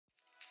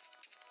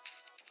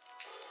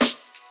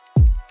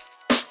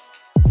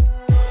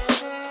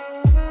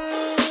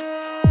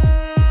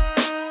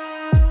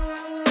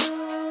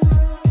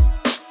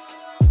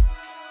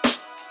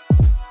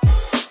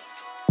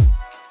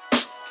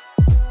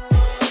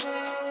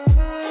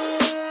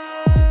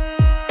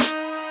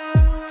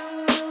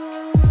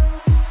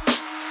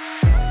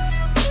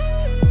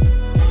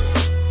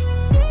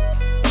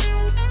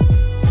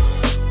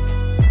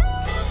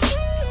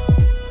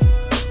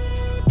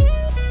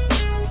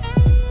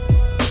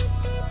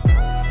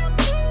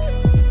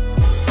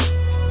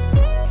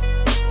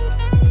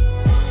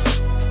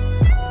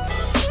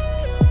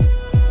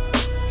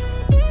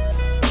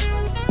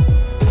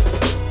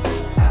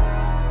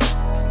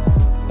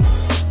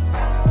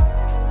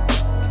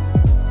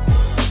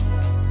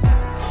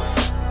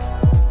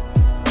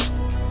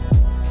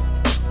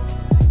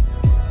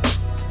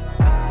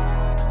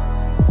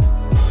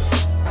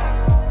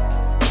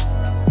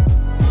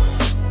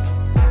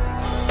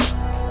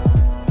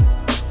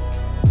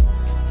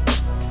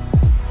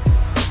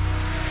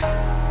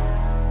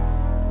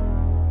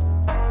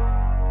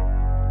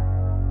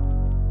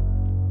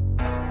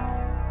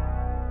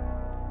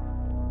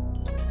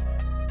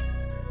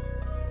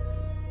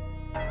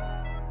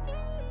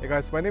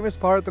guys, my name is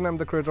Bharat and I'm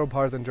the creator of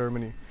Bharat in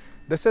Germany.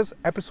 This is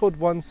episode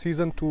 1,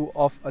 season 2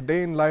 of A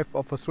Day in Life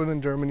of a Student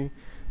in Germany,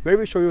 where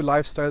we show you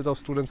lifestyles of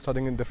students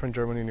studying in different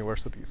German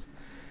universities.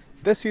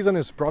 This season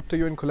is brought to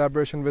you in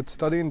collaboration with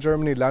Study in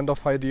Germany Land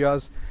of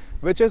Ideas,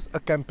 which is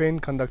a campaign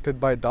conducted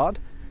by DAD,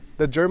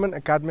 the German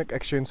Academic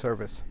Exchange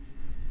Service.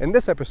 In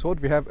this episode,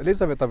 we have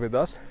Elizaveta with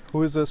us,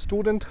 who is a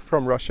student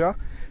from Russia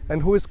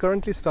and who is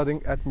currently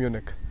studying at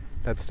Munich.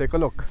 Let's take a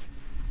look.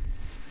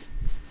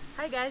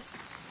 Hi guys,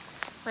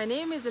 my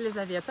name is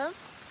Elizaveta,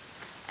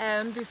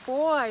 and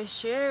before I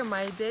share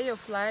my day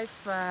of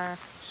life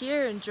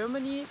here in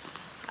Germany,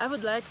 I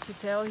would like to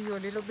tell you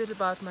a little bit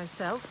about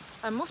myself.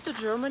 I moved to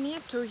Germany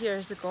 2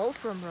 years ago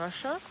from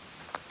Russia,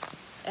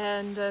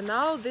 and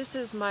now this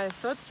is my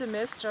third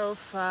semester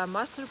of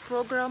master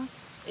program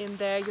in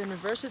the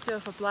University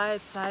of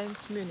Applied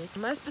Science Munich.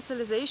 My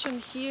specialization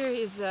here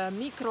is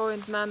micro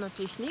and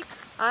nanotechnique.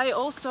 I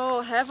also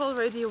have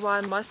already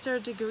one master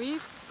degree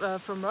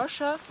from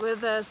Russia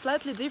with a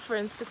slightly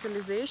different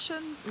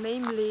specialization,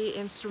 namely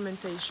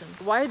instrumentation.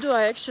 Why do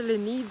I actually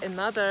need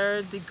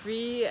another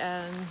degree,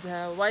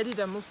 and why did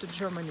I move to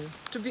Germany?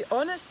 To be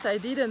honest, I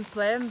didn't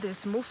plan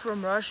this move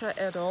from Russia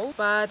at all,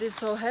 but it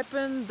so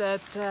happened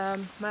that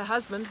my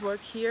husband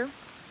worked here.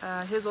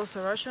 He's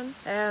also Russian,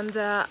 and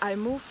I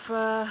moved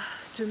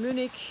to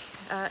Munich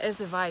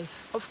as a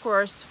wife. Of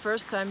course,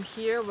 first time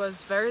here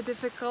was very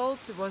difficult.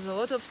 It was a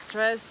lot of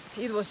stress.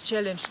 It was a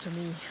challenge to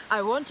me.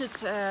 I wanted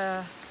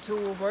to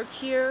work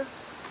here,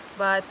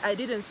 but I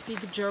didn't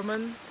speak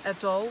German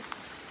at all,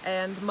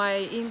 and my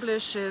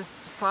English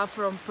is far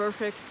from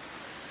perfect.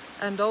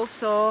 And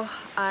also,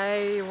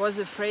 I was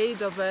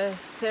afraid of a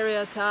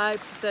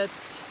stereotype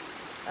that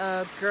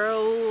a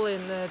girl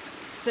in a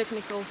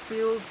technical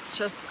field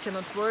just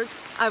cannot work.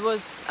 I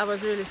was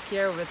really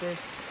scared with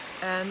this,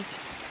 and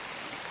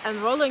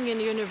enrolling in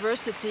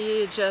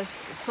university just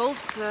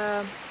solved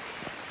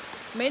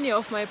many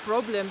of my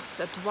problems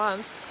at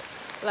once,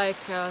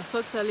 like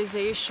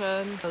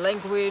socialization,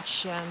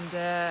 language,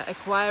 and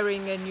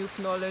acquiring a new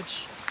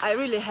knowledge. I'm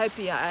really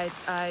happy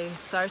I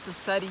start to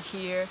study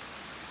here,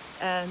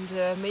 and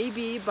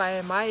maybe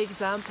by my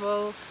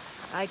example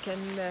I can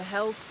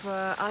help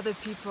other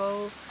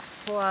people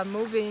who are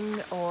moving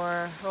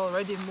or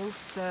already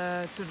moved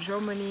to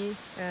Germany,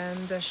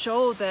 and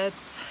show that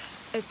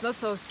it's not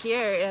so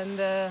scary, and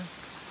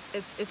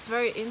it's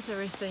very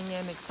interesting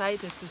and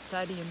excited to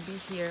study and be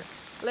here.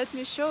 Let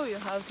me show you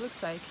how it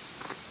looks like.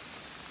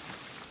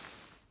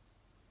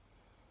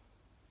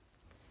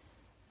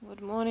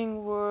 Good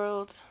morning,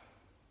 world.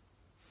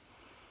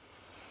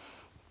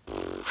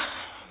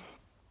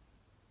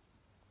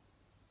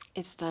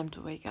 It's time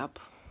to wake up.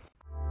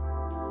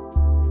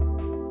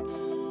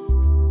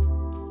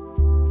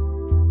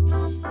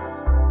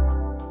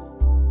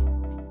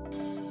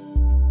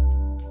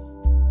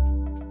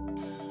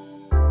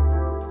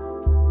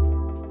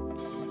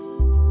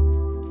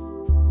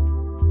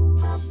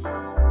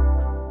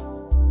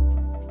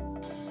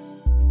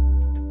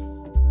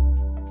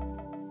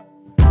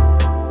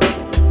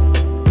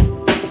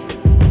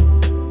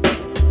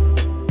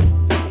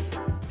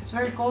 It's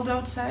very cold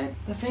outside.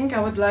 I think I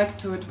would like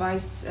to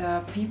advise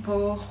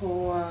people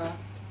who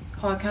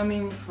are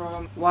coming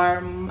from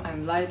warm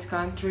and light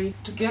country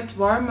to get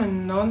warm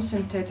and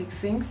non-synthetic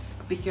things,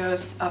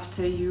 because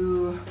after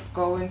you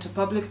go into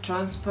public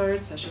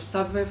transport, such as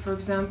subway for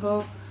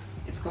example,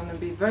 it's gonna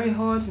be very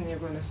hot and you're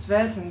gonna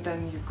sweat, and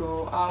then you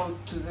go out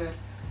to the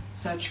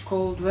such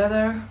cold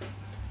weather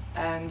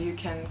and you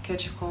can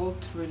catch a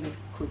cold really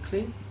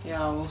quickly.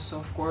 Yeah, also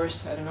of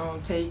course, I don't know,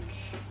 take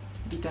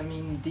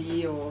vitamin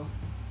D or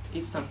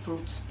eat some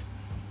fruits.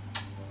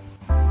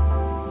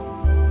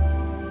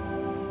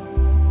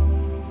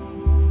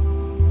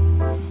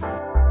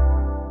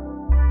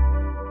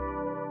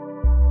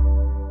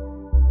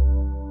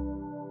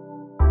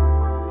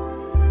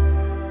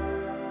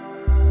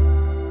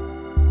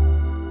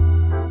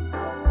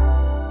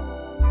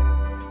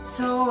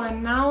 So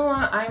now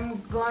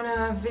I'm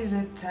gonna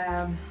visit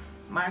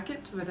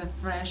market with a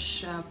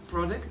fresh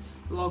products,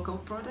 local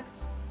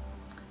products,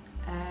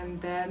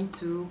 and then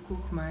to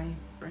cook my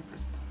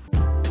breakfast.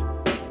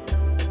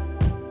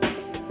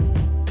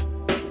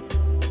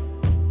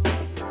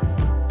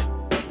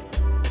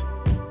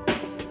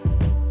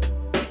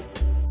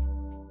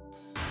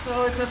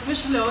 So it's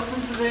officially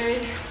autumn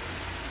today.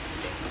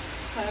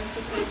 Time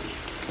to take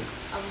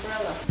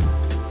umbrella.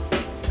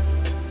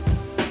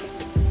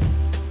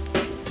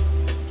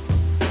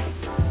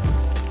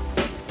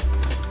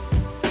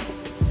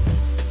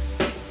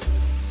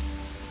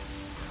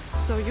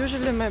 So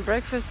usually my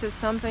breakfast is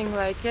something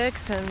like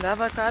eggs and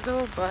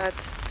avocado, but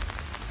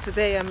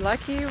today I'm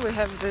lucky. We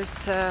have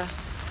this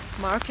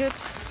market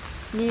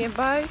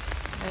nearby,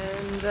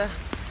 and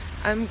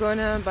I'm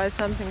gonna buy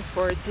something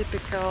for a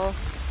typical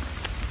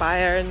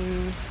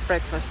Bayern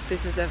breakfast.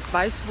 This is a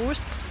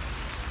Weißwurst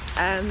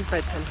and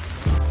pretzel.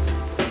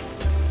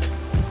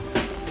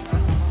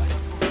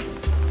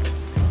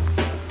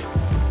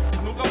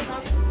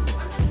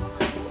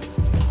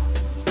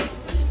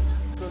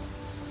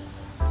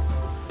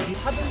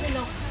 Haben Sie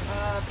noch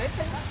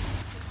Brezel.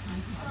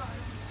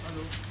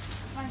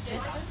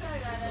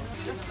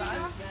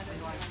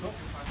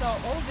 So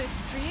all these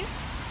trees,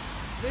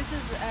 this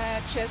is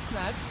a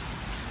chestnut,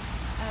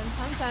 and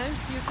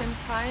sometimes you can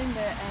find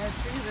a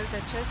tree with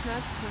the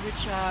chestnuts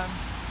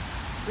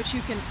which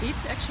you can eat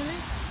actually.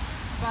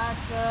 But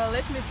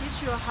let me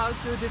teach you how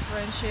to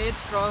differentiate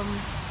from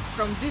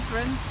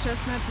different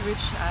chestnut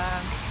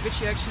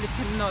which you actually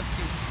cannot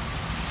eat.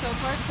 So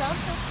for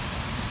example,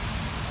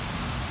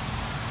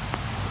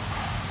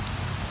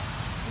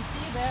 you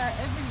see they are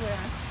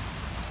everywhere.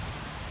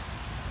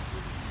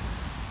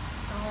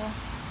 So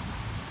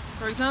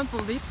for example,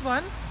 this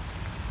one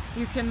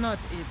you cannot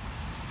eat.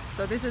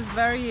 So this is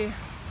very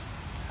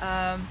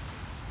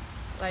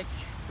like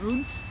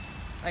rund,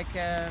 like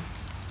a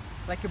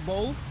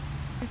bowl.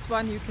 This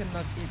one you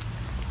cannot eat.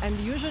 And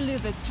usually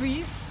the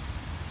trees,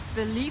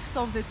 the leaves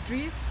of the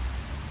trees,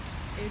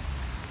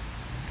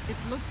 it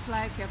looks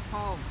like a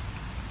palm.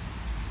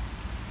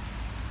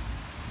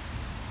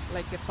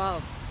 Like a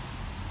palm.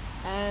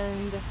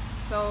 And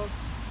so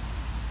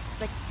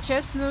the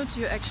chestnut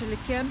you actually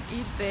can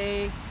eat.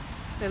 They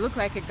look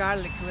like a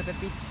garlic with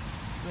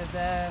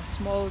a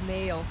small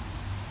nail.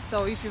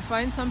 So if you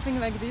find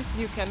something like this,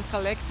 you can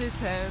collect it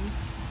and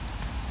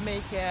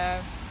make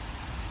a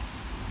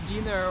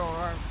dinner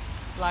or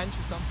lunch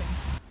or something.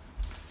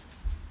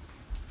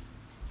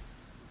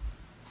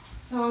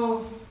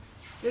 So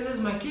this is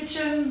my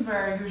kitchen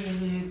where I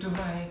usually do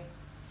my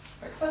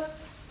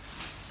breakfast.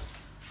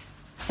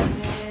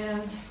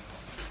 And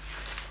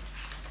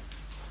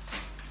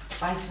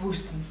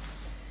Weißwursten.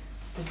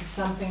 This is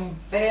something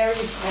very,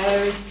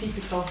 very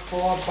typical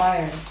for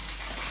Bayern.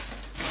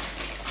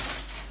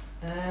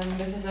 And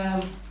this is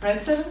a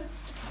pretzel,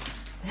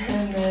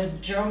 and the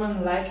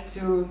German like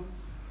to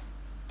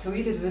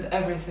eat it with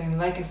everything,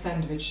 like a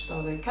sandwich.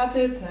 So they cut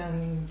it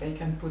and they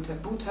can put a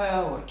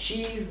butter or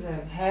cheese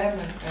and ham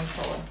and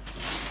so on.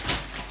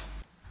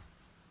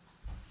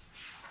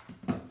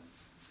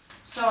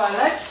 So I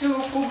like to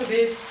cook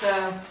this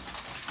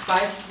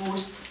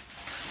Weißwurst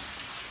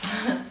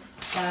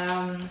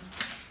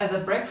as a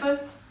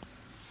breakfast,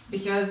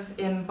 because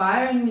in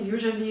Bayern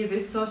usually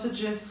these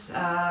sausages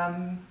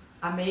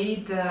are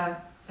made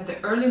at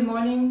the early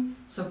morning,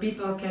 so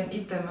people can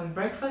eat them on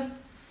breakfast,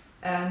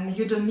 and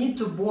you don't need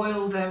to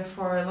boil them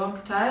for a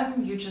long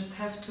time. You just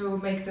have to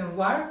make them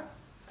warm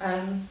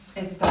and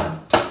it's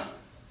done.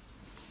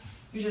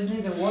 You just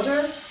need the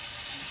water.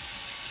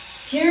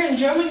 Here in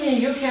Germany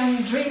you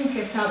can drink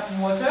a tap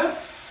water,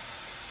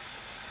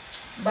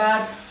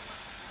 but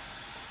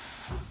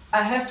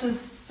I have to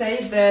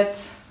say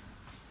that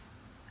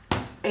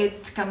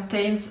it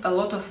contains a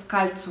lot of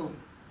calcium,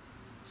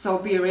 so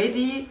be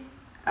ready.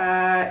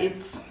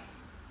 It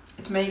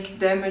make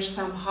damage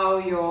somehow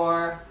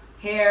your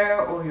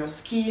hair or your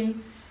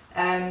skin,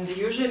 and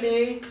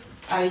usually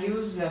I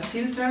use a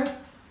filter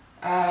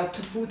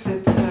to put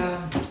it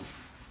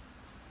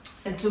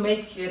and to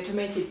make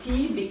a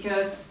tea,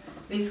 because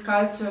this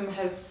calcium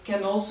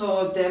can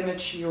also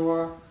damage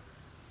your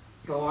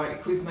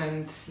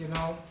equipment, you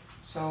know.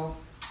 So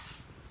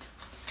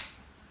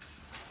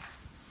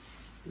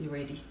be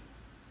ready.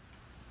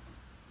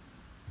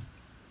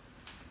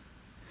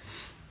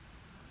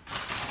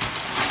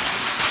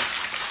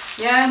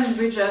 Yeah, and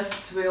we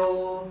just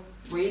will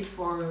wait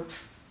for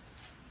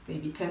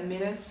maybe 10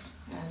 minutes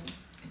and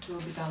it will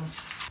be done.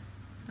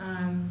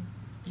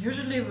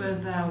 Usually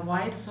with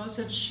white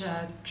sausage,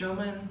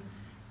 German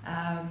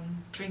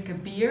drink a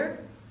beer,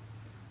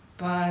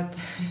 but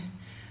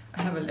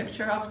I have a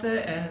lecture after,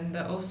 and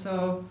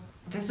also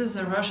this is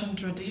a Russian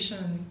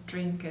tradition,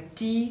 drink a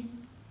tea.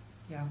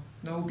 Yeah,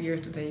 no beer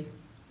today.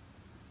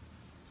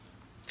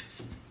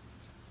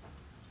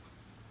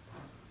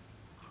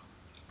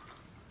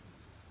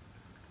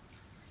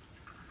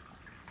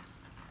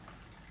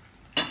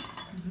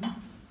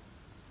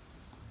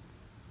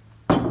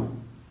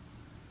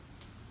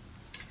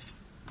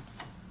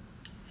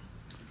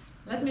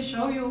 Let me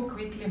show you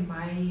quickly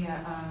my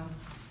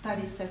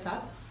study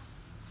setup.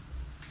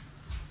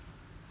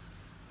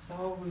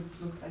 So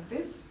it looks like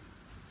this.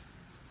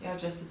 Yeah,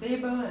 just a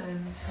table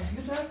and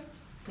computer.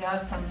 Yeah,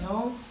 some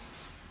notes.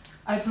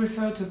 I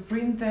prefer to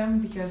print them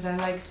because I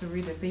like to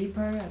read a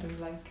paper. I don't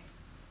like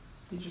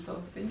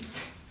digital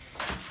things.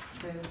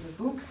 the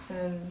books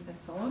and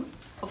so on.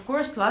 Of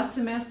course, last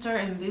semester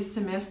and this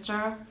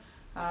semester,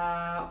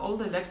 all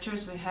the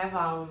lectures we have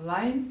are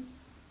online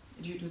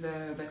due to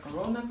the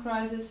corona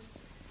crisis.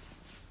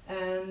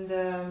 And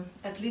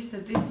at least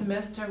at this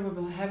semester we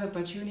will have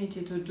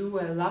opportunity to do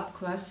a lab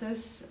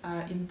classes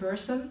in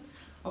person.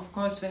 Of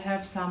course, we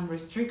have some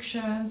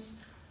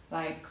restrictions,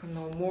 like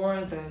no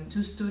more than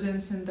 2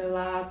 students in the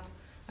lab,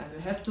 and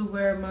we have to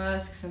wear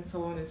masks and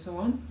so on and so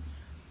on.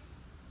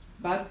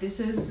 But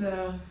this is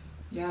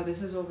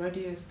this is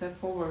already a step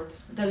forward.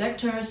 The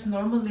lectures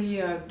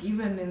normally are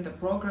given in the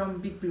program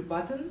Big Blue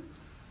Button.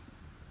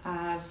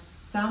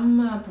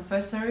 Some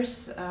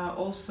professors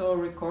also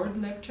record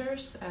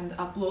lectures and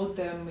upload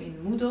them in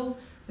Moodle.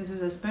 This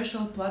is a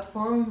special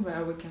platform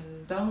where we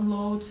can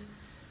download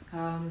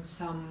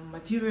some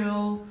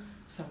material,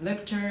 some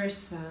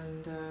lectures,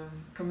 and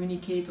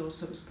communicate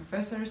also with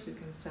professors. You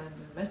can send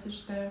a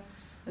message there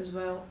as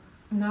well.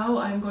 Now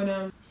I'm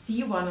gonna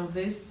see one of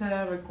this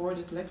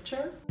recorded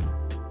lecture.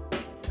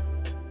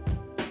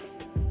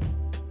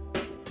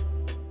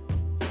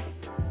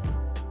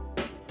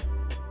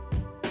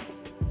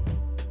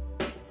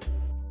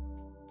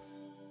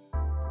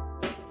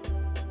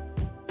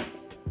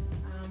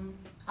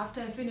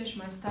 After I finish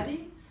my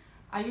study,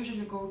 I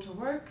usually go to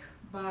work,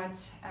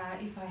 but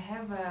if I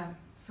have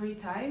free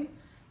time,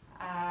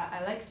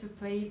 I like to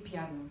play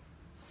piano.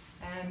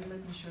 And let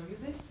me show you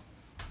this.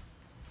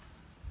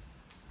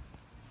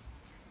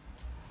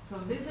 So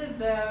this is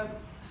the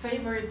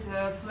favorite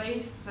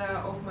place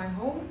of my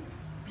home.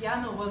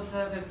 Piano was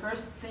the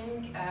first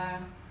thing,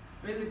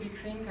 really big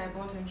thing I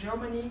bought in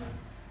Germany.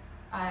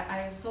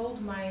 I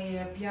sold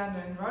my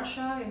piano in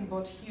Russia and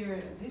bought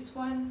here this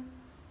one.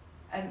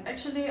 And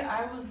actually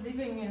I was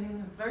living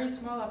in a very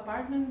small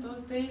apartment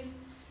those days,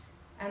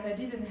 and I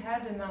didn't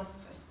have enough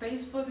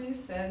space for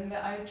this, and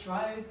I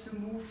tried to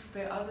move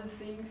the other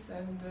things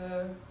and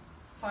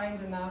find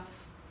enough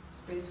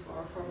space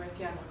for my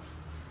piano.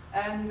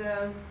 And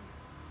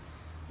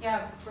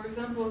yeah, for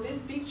example,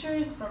 this picture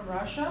is from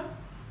Russia.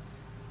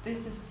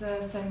 This is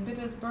St.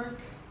 Petersburg,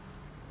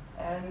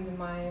 and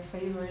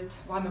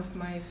one of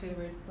my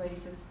favorite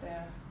places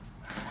there.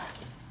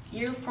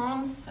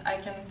 Earphones, I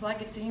can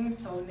plug it in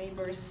so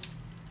neighbors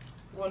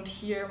won't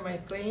hear my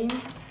playing.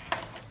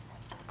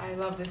 I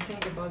love the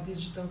thing about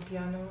digital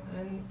piano.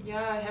 And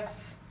yeah, I have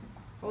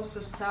also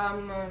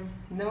some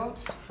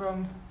notes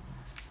from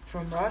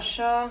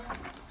Russia.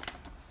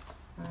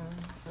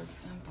 For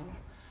example,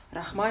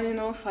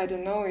 Rachmaninoff. I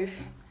don't know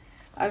if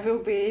I will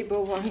be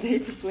able one day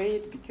to play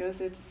it, because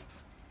it's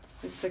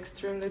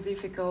extremely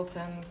difficult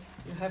and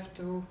you have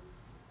to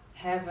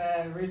have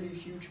a really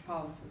huge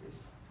palm for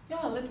this.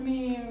 Yeah, let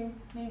me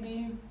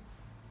maybe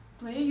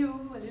play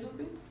you a little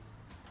bit.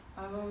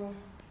 I will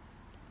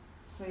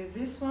play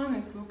this one.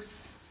 It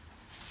looks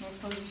not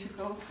so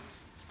difficult.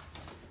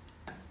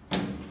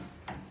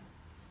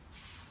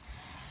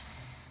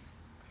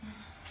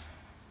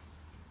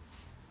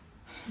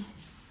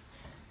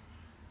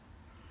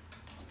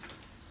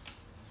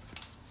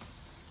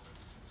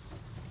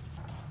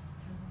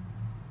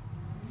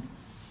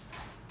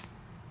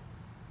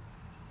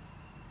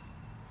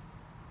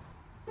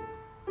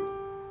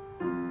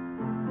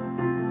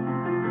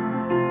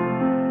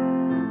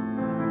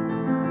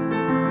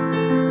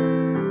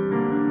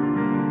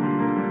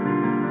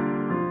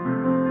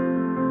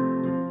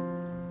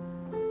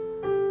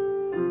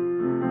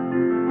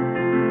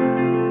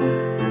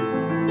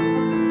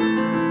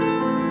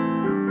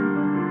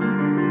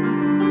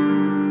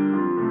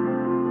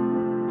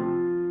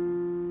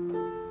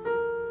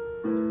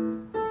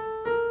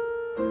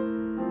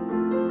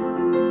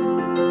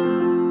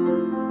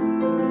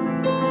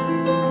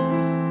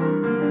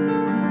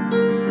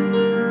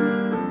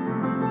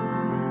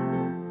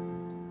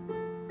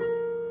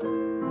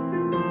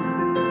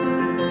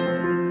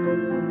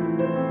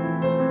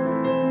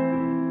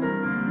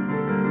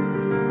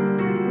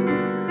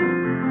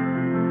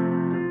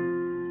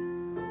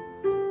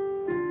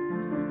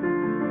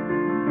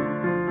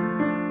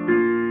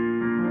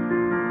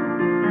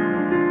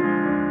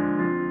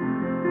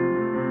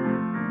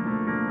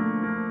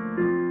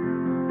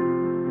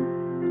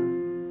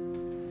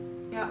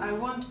 I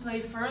won't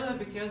play further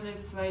because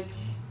it's like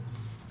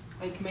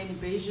many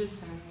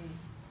pages and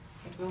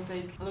it will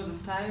take a lot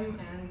of time.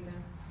 And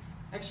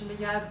actually,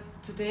 yeah,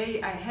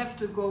 today I have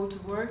to go to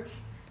work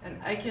and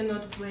I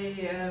cannot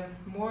play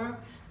more.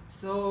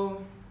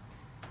 So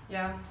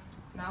yeah,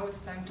 now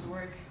it's time to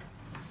work.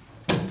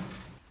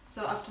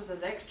 So after the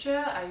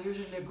lecture, I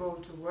usually go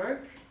to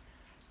work.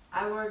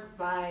 I work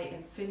by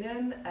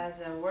Infineon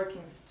as a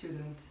working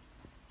student.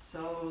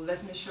 So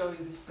let me show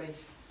you this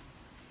place.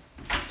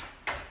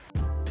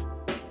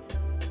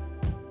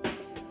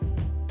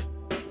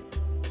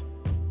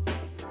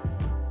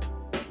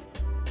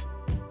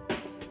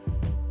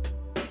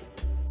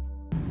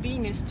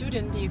 Being a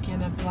student, you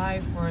can apply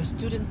for a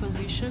student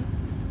position,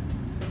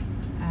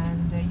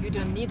 and you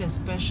don't need a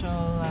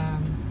special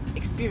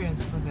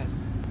experience for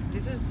this.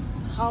 This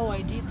is how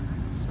I did.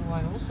 So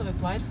I also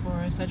applied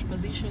for such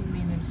position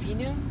in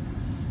Infineon,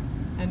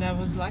 and I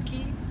was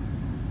lucky.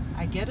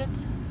 I get it,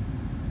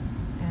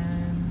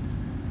 and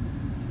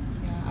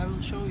yeah, I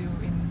will show you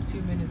in a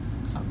few minutes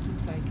how it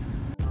looks like.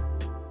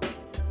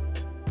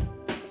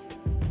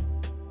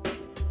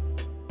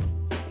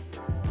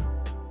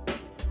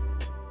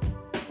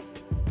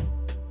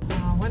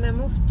 When I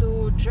moved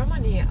to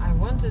Germany, I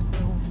wanted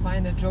to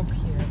find a job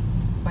here,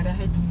 but I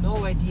had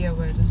no idea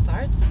where to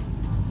start.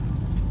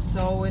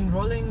 So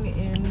enrolling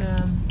in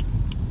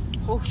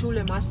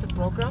Hochschule Master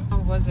Program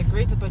was a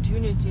great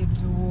opportunity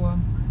to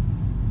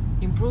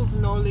improve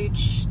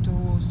knowledge,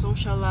 to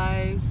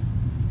socialize,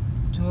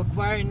 to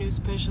acquire a new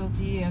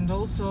specialty, and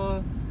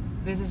also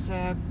this is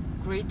a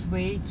great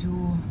way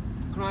to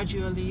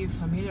gradually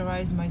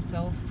familiarize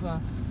myself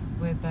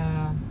with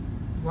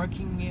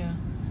working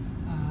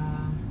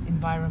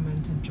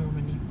environment in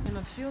Germany. I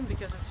cannot film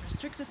because it's a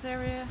restricted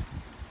area,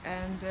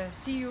 and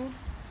see you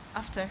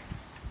after.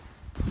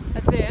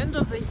 At the end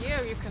of the year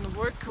you can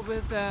work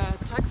with a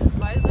tax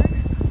advisor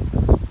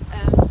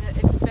and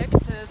expect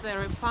the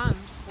refund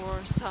for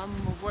some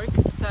work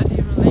and study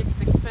related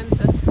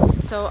expenses.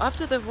 So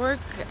after the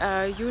work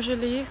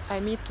usually I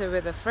meet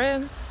with the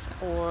friends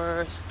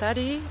or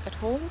study at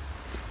home,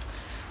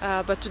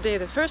 but today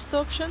the first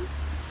option,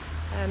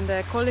 and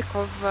a colleague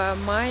of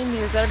mine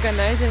is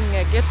organizing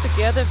a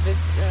get-together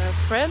with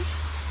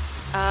friends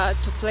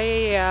to play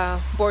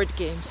board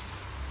games.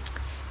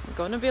 It's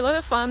gonna be a lot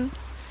of fun,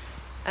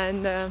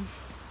 and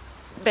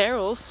there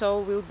also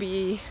will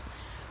be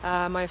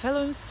my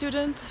fellow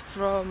student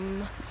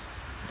from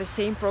the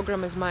same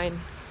program as mine.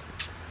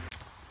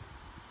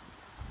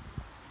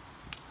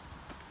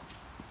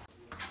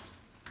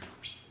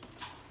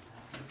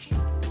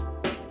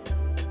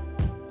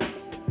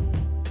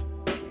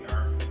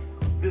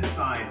 This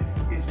side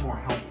is more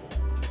helpful.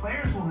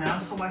 Players will now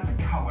select a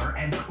color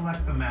and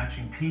collect the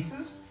matching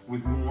pieces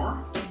with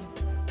more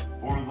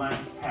or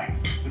less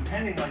text,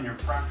 depending on your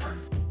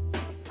preference.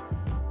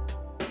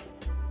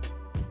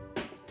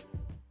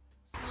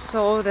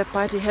 So the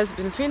party has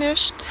been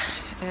finished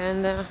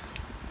and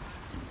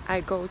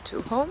I go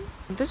to home.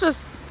 This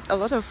was a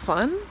lot of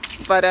fun,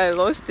 but I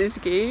lost this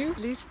game.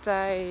 At least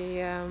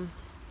I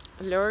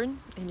learned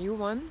a new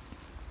one,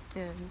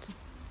 and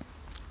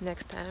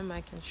next time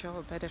I can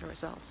show better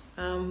results.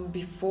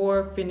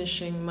 Before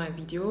finishing my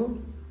video,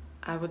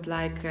 I would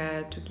like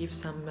to give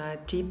some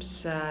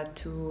tips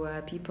to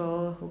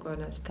people who are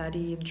gonna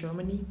study in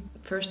Germany.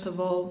 First of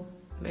all,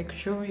 make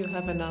sure you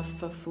have enough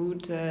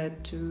food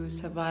to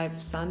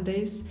survive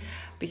Sundays,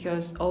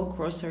 because all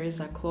groceries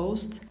are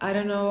closed. I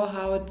don't know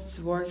how it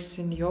works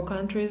in your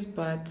countries,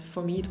 but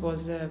for me it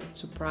was a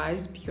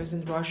surprise, because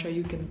in Russia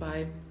you can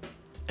buy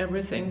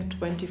everything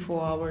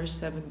 24 hours,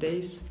 7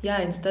 days.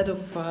 Yeah, instead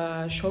of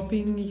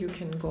shopping you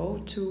can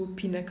go to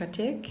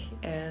Pinakothek,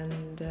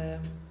 and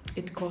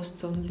it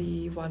costs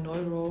only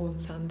 €1 on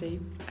Sunday,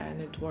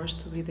 and it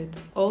worth with it.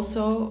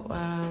 Also,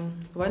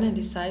 when I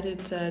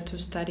decided to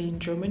study in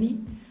Germany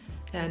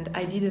and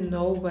I didn't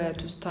know where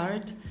to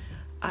start,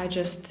 I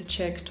just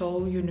checked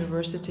all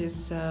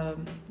universities'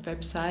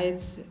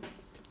 websites,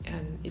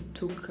 and it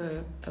took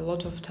a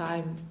lot of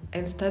time.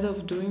 Instead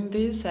of doing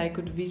this, I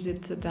could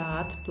visit the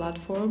art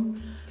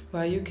platform,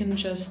 where you can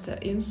just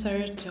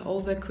insert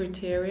all the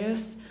criteria,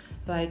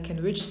 like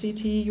in which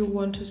city you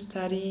want to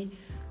study,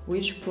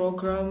 which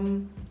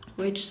program,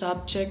 which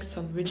subjects,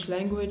 on which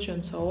language,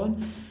 and so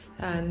on,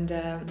 and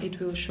it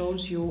will show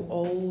you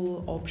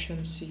all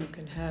options you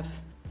can have.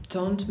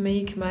 Don't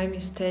make my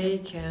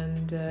mistake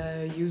and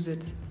use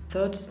it.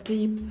 Third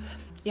tip,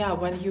 yeah,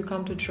 when you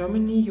come to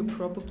Germany you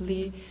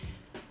probably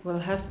will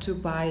have to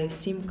buy a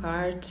SIM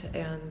card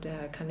and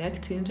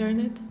connect to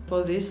internet.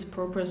 For this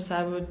purpose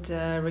I would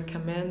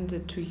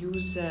recommend to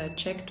use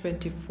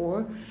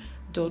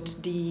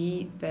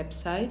check24.de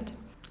website.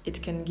 It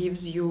can give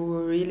you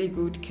really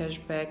good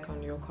cashback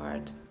on your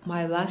card.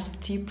 My last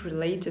tip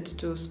related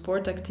to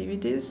sport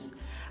activities.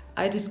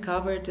 I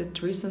discovered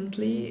it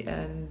recently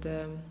and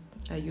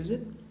I use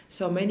it.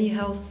 So many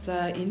health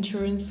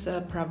insurance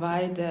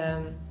provide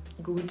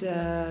good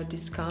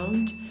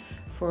discount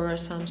for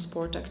some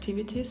sport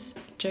activities.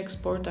 Check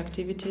sport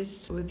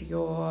activities with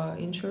your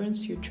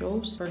insurance you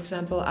chose. For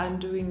example, I'm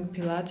doing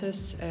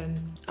Pilates and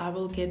I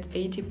will get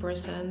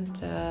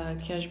 80%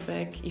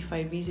 cashback if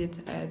I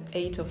visit at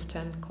 8 of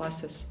 10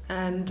 classes.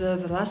 And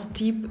the last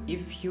tip,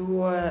 if you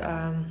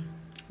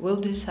will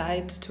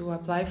decide to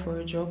apply for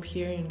a job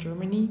here in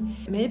Germany,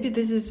 maybe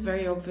this is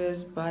very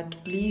obvious, but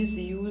please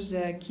use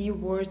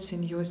keywords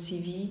in your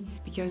CV,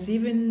 because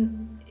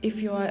even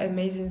if you are an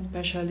amazing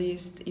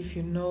specialist, if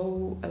you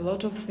know a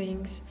lot of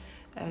things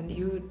and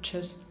you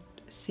just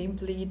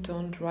simply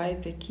don't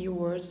write the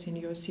keywords in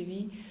your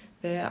CV,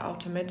 the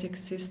automatic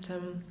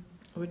system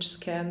which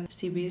scan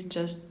CVs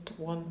just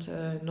won't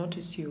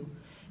notice you,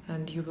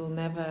 and you will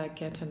never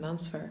get an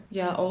answer.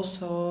 Yeah,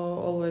 also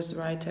always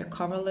write a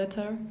cover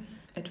letter.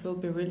 It will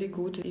be really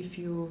good if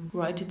you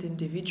write it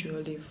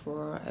individually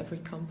for every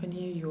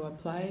company you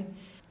apply.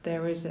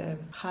 There is a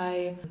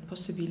high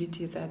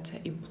possibility that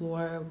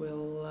employer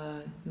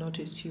will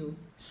notice you.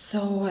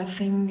 So I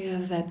think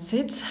that's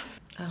it.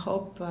 I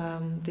hope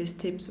these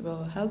tips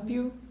will help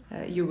you.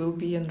 You will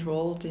be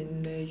enrolled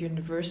in the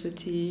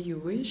university you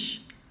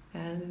wish,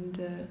 and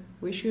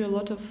wish you a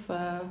lot of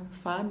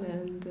fun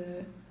and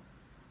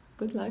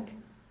good luck.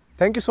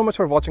 Thank you so much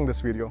for watching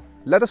this video.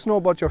 Let us know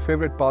about your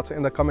favorite parts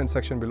in the comment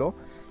section below.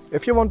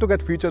 If you want to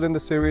get featured in the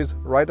series,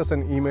 write us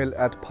an email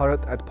at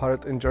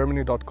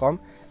parat@paratingermany.com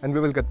and we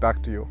will get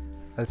back to you.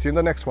 I'll see you in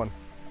the next one.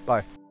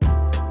 Bye.